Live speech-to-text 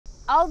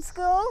Old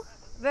school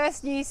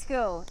versus new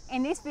school.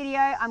 In this video,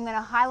 I'm going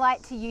to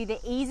highlight to you the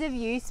ease of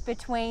use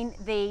between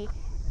the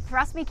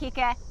Thrustme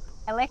Kicker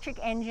electric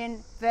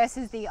engine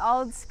versus the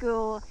old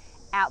school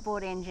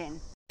outboard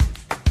engine.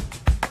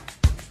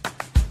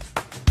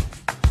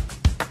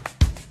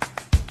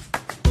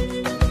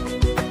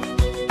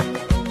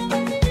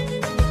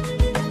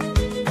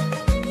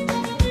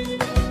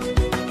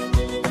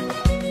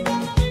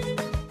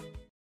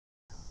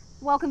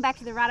 Welcome back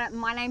to the Rudder.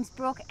 My name's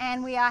Brooke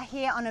and we are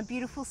here on a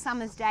beautiful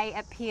summer's day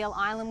at Peel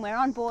Island. We're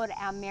on board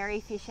our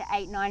Mercury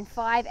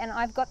 895 and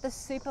I've got the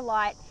super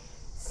light,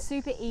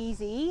 super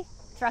easy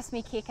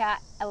Thrustme Kicker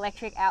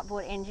electric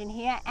outboard engine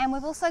here, and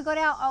we've still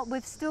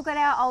got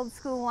our old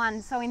school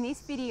one. So in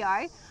this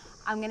video,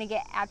 I'm going to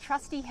get our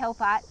trusty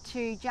helper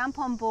to jump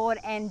on board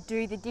and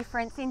do the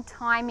difference in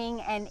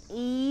timing and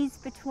ease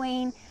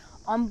between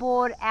on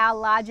board our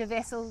larger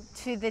vessel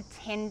to the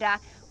tender.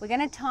 We're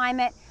going to time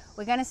it.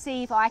 We're going to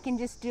see if I can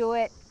just do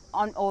it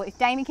on, or if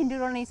Damian can do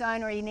it on his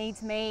own, or he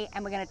needs me,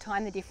 and we're going to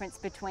time the difference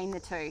between the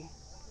two.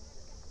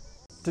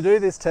 To do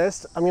this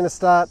test, I'm going to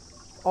start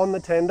on the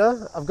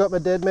tender. I've got my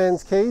dead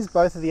man's keys,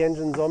 both of the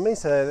engines on me,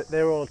 so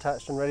they're all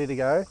attached and ready to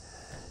go.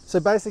 So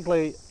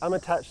basically, I'm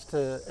attached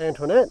to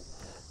Antoinette.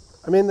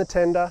 I'm in the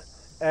tender,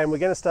 and we're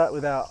going to start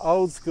with our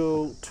old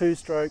school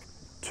two-stroke,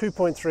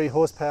 2.3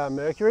 horsepower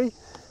Mercury.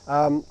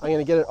 I'm going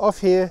to get it off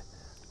here,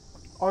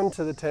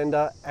 onto the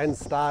tender and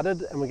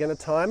started, and we're going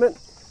to time it.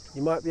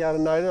 You might be able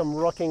to notice I'm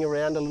rocking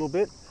around a little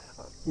bit.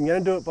 I'm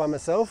going to do it by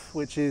myself,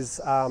 which is,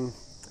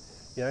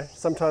 you know,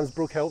 sometimes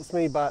Brooke helps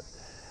me, but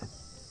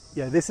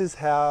yeah, this is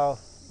how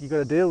you got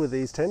to deal with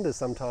these tenders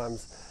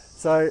sometimes.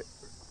 So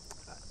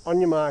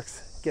on your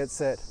marks, get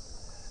set,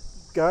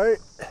 go.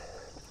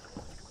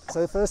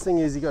 So the first thing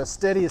is you got to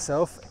steady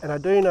yourself, and I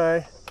do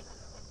know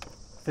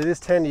for this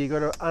tender you got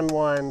to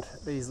unwind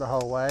these the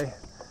whole way.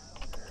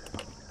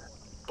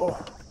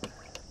 Oh.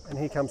 And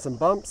here come some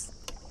bumps.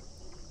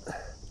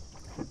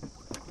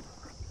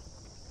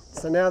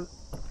 So now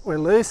we're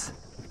loose.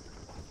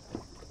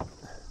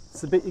 It's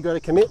the bit you got to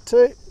commit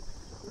to.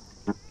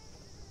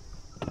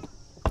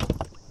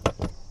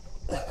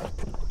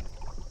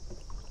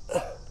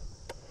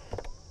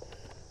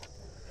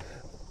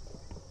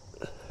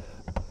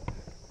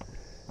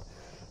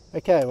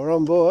 Okay, we're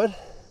on board.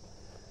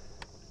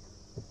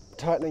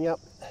 Tightening up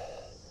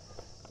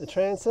the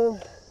transom.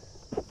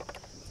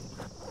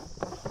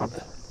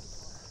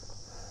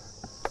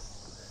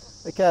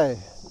 Okay,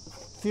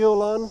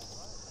 fuel on,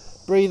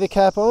 breather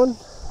cap on,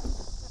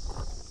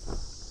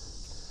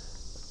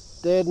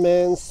 dead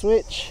man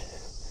switch.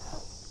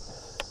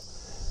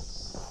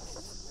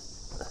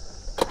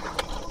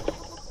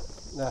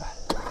 Nah.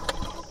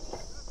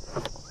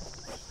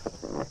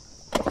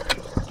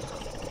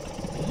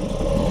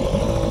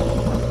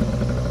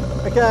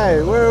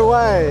 Okay, we're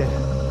away.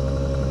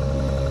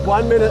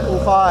 1 minute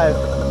and 5.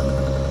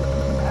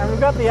 And we've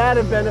got the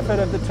added benefit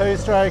of the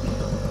two-stroke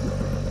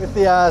with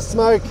the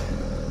smoke,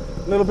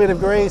 a little bit of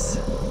grease,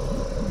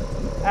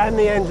 and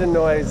the engine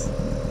noise,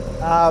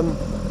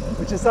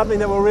 which is something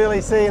that we'll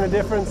really see in a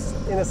difference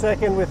in a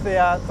second with the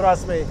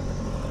Thrustme.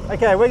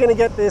 Okay, we're going to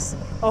get this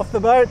off the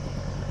boat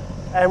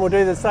and we'll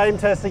do the same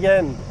test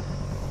again.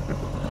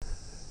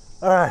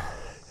 All right,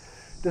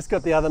 just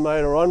got the other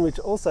motor on, which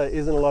also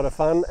isn't a lot of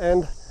fun,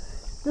 and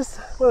just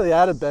one of the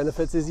added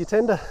benefits is you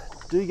tend to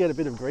do get a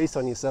bit of grease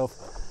on yourself,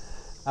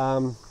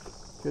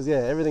 because yeah,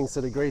 everything's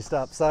sort of greased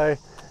up. So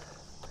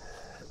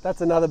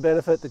that's another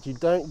benefit, that you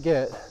don't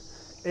get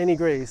any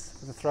grease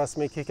with the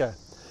Thrustme Kicker.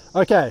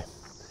 Okay,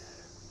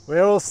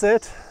 we're all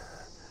set.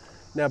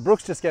 Now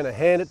Brooke's just going to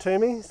hand it to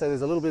me, so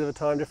there's a little bit of a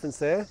time difference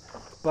there.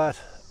 But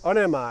on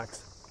our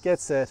marks, get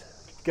set,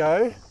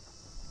 go.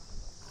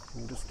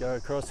 We'll just go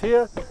across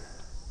here.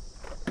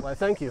 Why,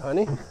 thank you,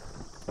 honey.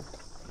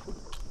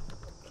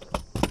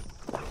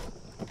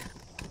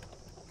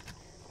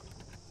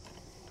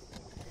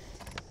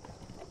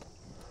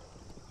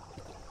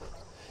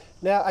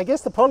 Now, I guess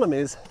the problem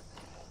is,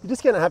 you're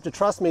just going to have to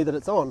trust me that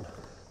it's on,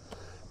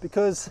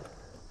 because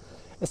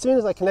as soon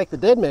as I connect the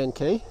dead man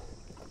key,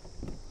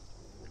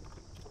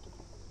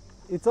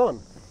 it's on.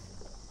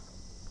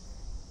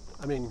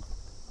 I mean,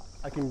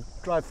 I can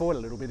drive forward a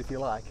little bit if you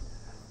like.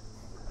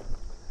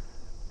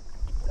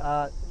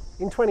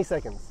 In 20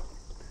 seconds.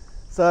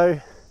 So,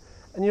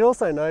 and you'd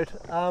also note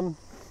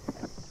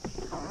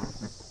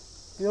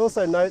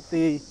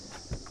the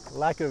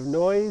lack of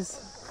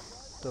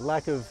noise, the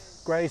lack of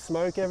grey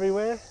smoke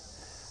everywhere,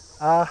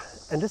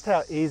 and just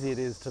how easy it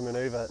is to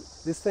maneuver.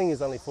 This thing is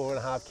only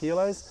 4.5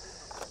 kilos.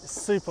 It's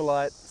super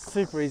light,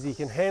 super easy. You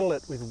can handle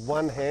it with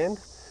one hand,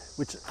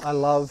 which I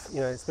love,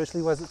 you know,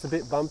 especially when it's a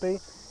bit bumpy.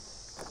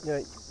 You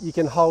know, you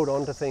can hold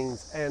on to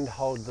things and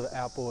hold the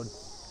outboard.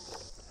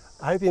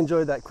 I hope you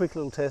enjoyed that quick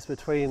little test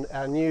between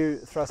our new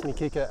Thrustme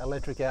Kicker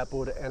electric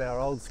outboard and our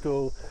old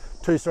school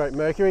two-stroke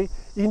Mercury.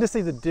 You can just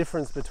see the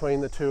difference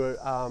between the two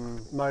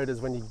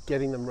motors when you're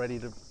getting them ready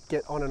to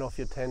get on and off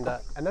your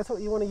tender, and that's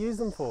what you want to use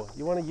them for.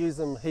 You want to use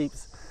them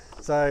heaps.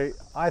 So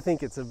I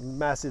think it's a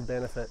massive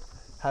benefit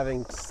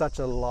having such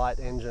a light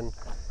engine.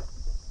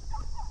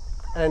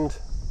 and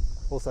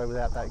also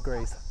without that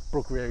grease.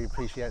 Brooke really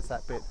appreciates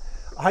that bit.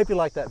 I hope you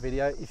liked that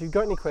video. If you've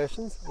got any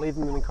questions, leave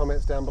them in the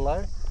comments down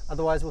below.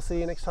 Otherwise, we'll see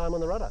you next time on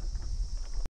the Rudder.